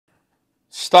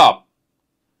Stop.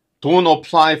 Don't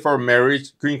apply for a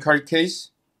marriage green card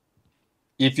case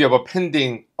if you have a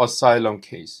pending asylum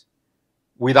case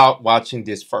without watching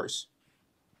this first.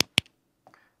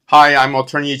 Hi, I'm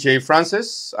Attorney Jay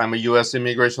Francis. I'm a U.S.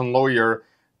 immigration lawyer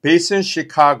based in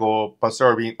Chicago but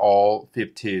serving all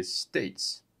 50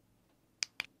 states.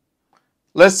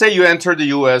 Let's say you entered the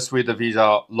U.S. with a visa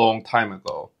a long time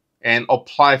ago and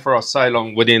apply for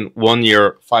asylum within 1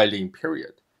 year filing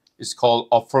period. It's called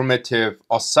affirmative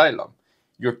asylum.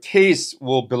 Your case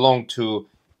will belong to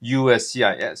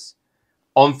USCIS.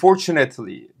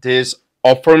 Unfortunately, these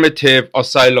affirmative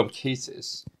asylum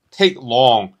cases take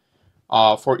long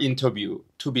for interview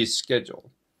to be scheduled.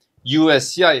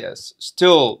 USCIS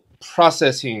still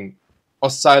processing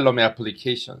asylum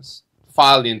applications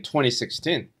filed in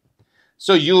 2016.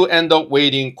 So you end up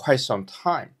waiting quite some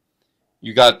time.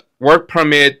 You got work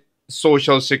permit,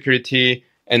 social security,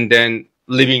 and then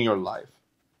living your life.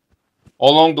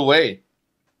 Along the way,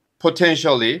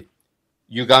 potentially,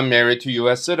 you got married to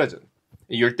U.S. citizen.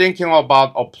 You're thinking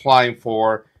about applying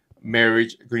for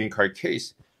marriage green card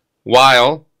case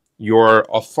while your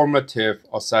affirmative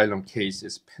asylum case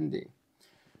is pending.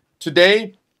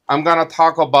 Today, I'm going to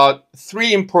talk about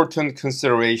 3 important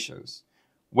considerations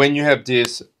when you have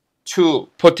these 2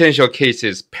 potential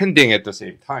cases pending at the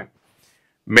same time.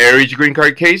 Marriage green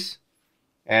card case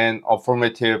and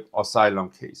affirmative asylum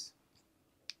case.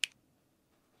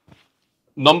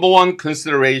 Number 1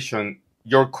 consideration,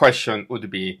 your question would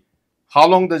be, how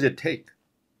long does it take?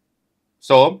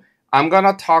 So I'm going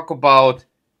to talk about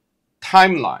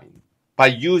timeline by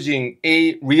using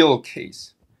a real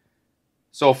case.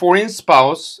 So foreign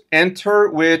spouse enter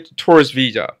with tourist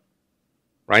visa,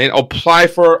 right? Apply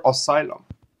for asylum.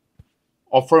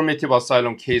 Affirmative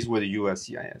asylum case with the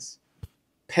USCIS.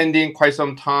 Pending quite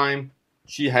some time.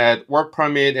 She had work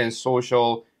permit and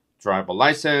social driver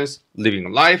license,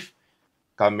 living life,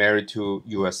 got married to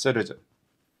U.S. citizen.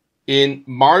 In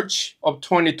March of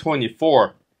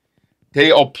 2024,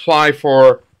 they apply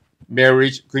for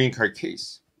marriage green card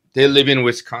case. They live in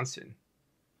Wisconsin.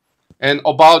 And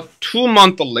about 2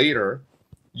 months later,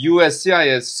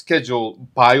 USCIS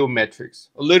scheduled biometrics,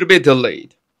 a little bit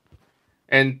delayed.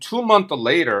 And 2 months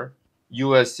later,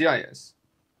 USCIS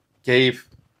gave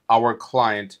our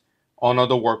client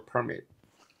another work permit,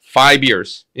 5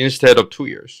 years instead of 2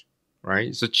 years,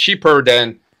 right? So cheaper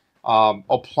than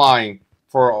applying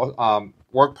for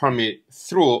work permit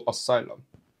through asylum.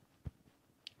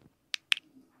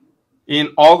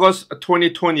 In August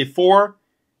 2024,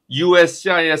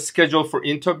 USCIS scheduled for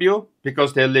interview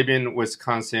because they live in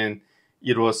Wisconsin.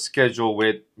 It was scheduled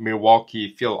with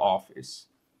Milwaukee field office.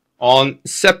 On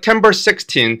September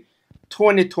 16,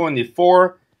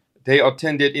 2024, they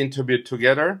attended interview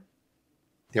together.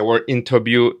 They were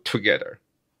interviewed together.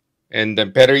 And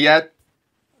then better yet,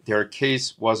 their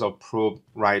case was approved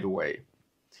right away.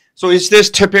 So is this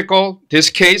typical? This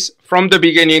case from the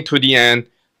beginning to the end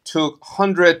took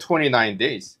 129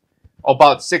 days,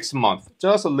 about 6 months,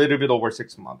 just a little bit over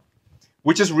 6 months,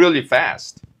 which is really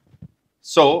fast.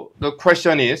 So the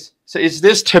question is, so is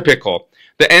this typical?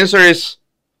 The answer is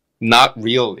not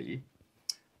really.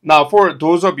 Now, for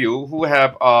those of you who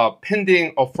have a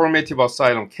pending affirmative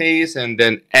asylum case and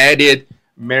then added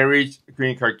marriage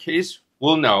green card case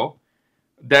will know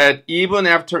that even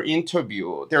after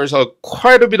interview, there's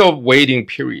quite a bit of waiting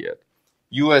period.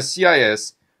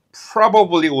 USCIS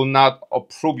probably will not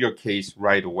approve your case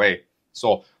right away.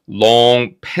 So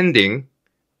long pending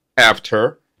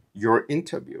after your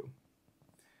interview.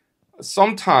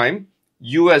 Sometime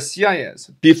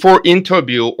USCIS before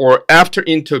interview or after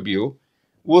interview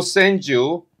will send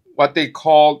you what they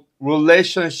call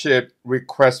relationship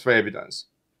request for evidence,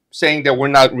 saying that we're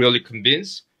not really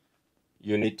convinced.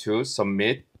 You need to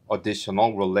submit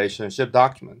additional relationship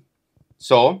document.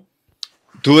 So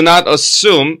do not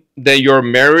assume that your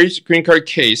marriage green card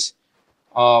case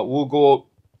will go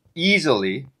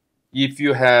easily if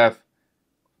you have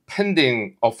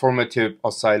pending affirmative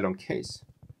asylum case.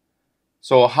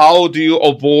 So how do you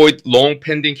avoid long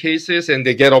pending cases and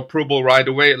they get approval right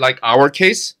away like our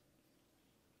case?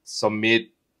 Submit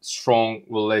strong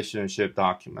relationship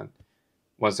document.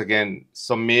 Once again,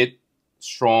 submit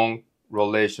strong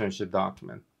relationship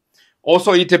document.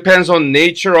 Also, it depends on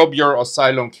nature of your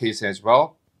asylum case as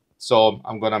well. So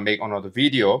I'm going to make another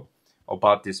video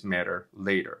about this matter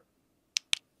later.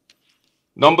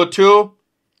 Number 2,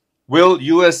 will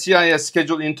USCIS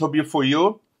schedule interview for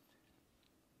you?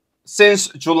 Since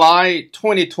July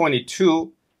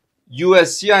 2022,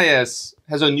 USCIS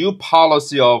has a new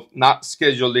policy of not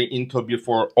scheduling interview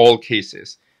for all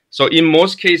cases. So in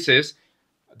most cases,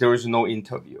 there is no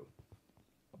interview.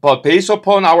 But based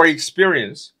upon our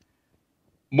experience,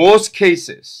 most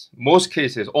cases,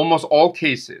 almost all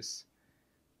cases,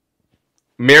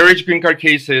 marriage green card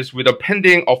cases with a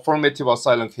pending affirmative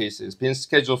asylum cases being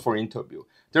scheduled for interview.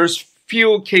 There's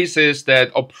few cases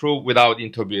that approve without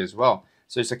interview as well.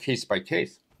 So it's a case by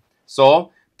case.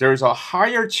 So there's a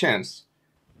higher chance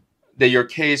that your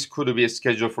case could be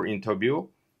scheduled for interview.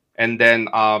 And then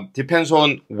depends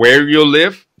on where you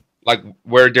live, like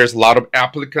where there's a lot of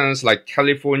applicants like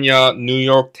California, New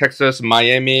York, Texas,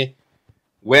 Miami.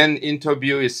 When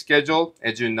interview is scheduled,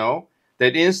 as you know,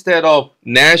 that instead of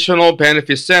National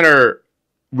Benefit Center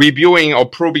reviewing,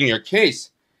 approving your case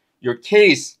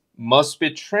must be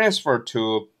transferred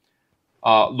to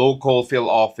local field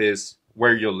office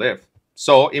where you live.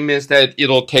 So it means that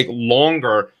it'll take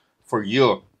longer for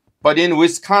you. But in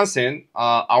Wisconsin,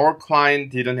 our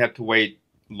client didn't have to wait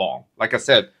long. Like I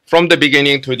said, from the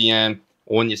beginning to the end,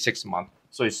 only 6 months.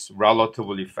 So it's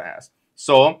relatively fast.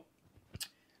 So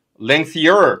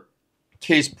lengthier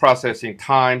case processing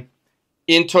time,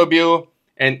 interview,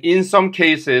 and in some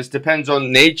cases, depends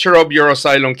on nature of your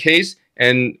asylum case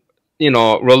and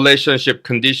relationship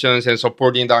conditions and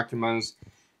supporting documents,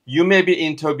 you may be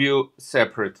interviewed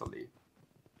separately.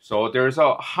 So there's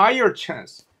a higher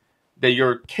chance that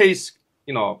your case,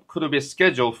 could be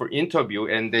scheduled for interview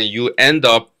and then you end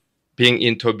up being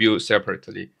interviewed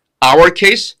separately. Our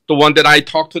case, the one that I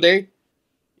talked today,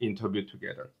 interviewed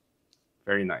together.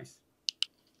 Very nice.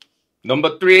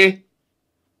 Number 3,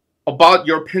 about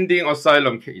your pending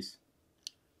asylum case.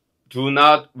 Do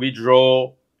not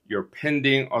withdraw your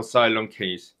pending asylum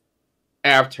case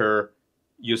after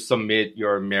you submit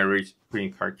your marriage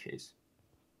green card case.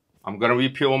 I'm going to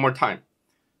repeat one more time.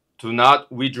 Do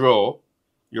not withdraw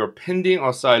your pending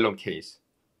asylum case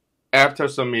after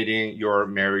submitting your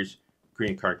marriage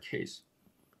green card case.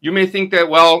 You may think that,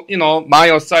 well, my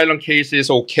asylum case is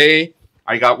okay.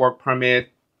 I got work permit.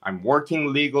 I'm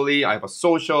working legally. I have a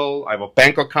social. I have a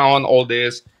bank account, all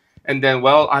this. And then,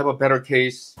 well, I have a better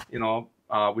case. We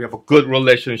have a good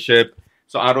relationship.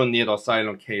 So I don't need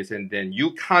asylum case. And then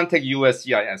you contact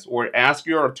USCIS or ask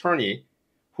your attorney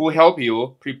who help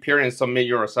you prepare and submit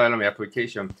your asylum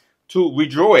application to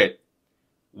withdraw it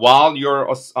while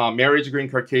your marriage green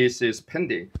card case is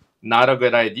pending. Not a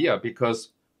good idea, because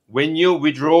when you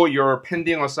withdraw your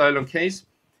pending asylum case,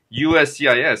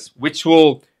 USCIS, which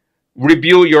will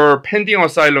review your pending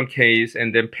asylum case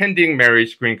and then pending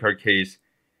marriage green card case,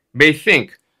 may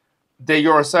think that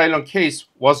your asylum case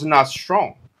was not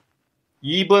strong.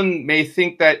 Even may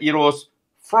think that it was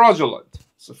fraudulent.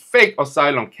 It's a fake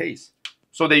asylum case,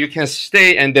 so that you can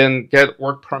stay and then get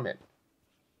work permit.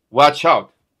 Watch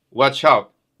out. Watch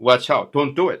out. Watch out.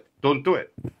 Don't do it. Don't do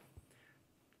it.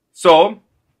 So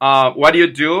what do you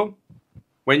do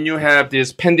when you have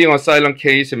this pending asylum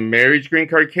case and marriage green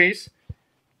card case?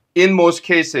 In most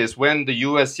cases, when the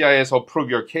USCIS approve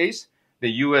your case,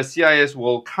 the USCIS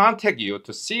will contact you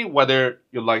to see whether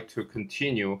you'd like to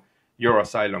continue your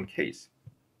asylum case.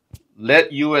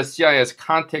 Let USCIS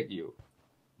contact you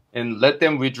and let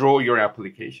them withdraw your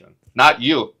application. Not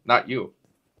you, not you.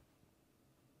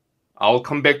 I'll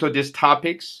come back to these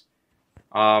topics.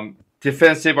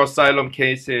 Defensive asylum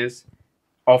cases,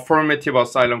 affirmative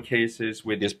asylum cases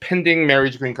with this pending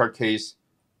marriage green card case.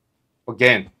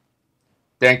 Again,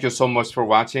 thank you so much for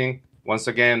watching. Once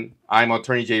again, I'm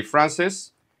Attorney J.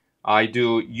 Francis. I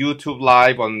do YouTube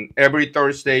Live on every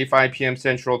Thursday, 5 p.m.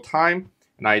 Central Time.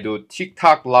 And I do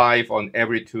TikTok Live on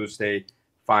every Tuesday,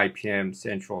 5 p.m.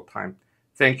 Central Time.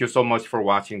 Thank you so much for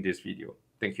watching this video.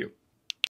 Thank you.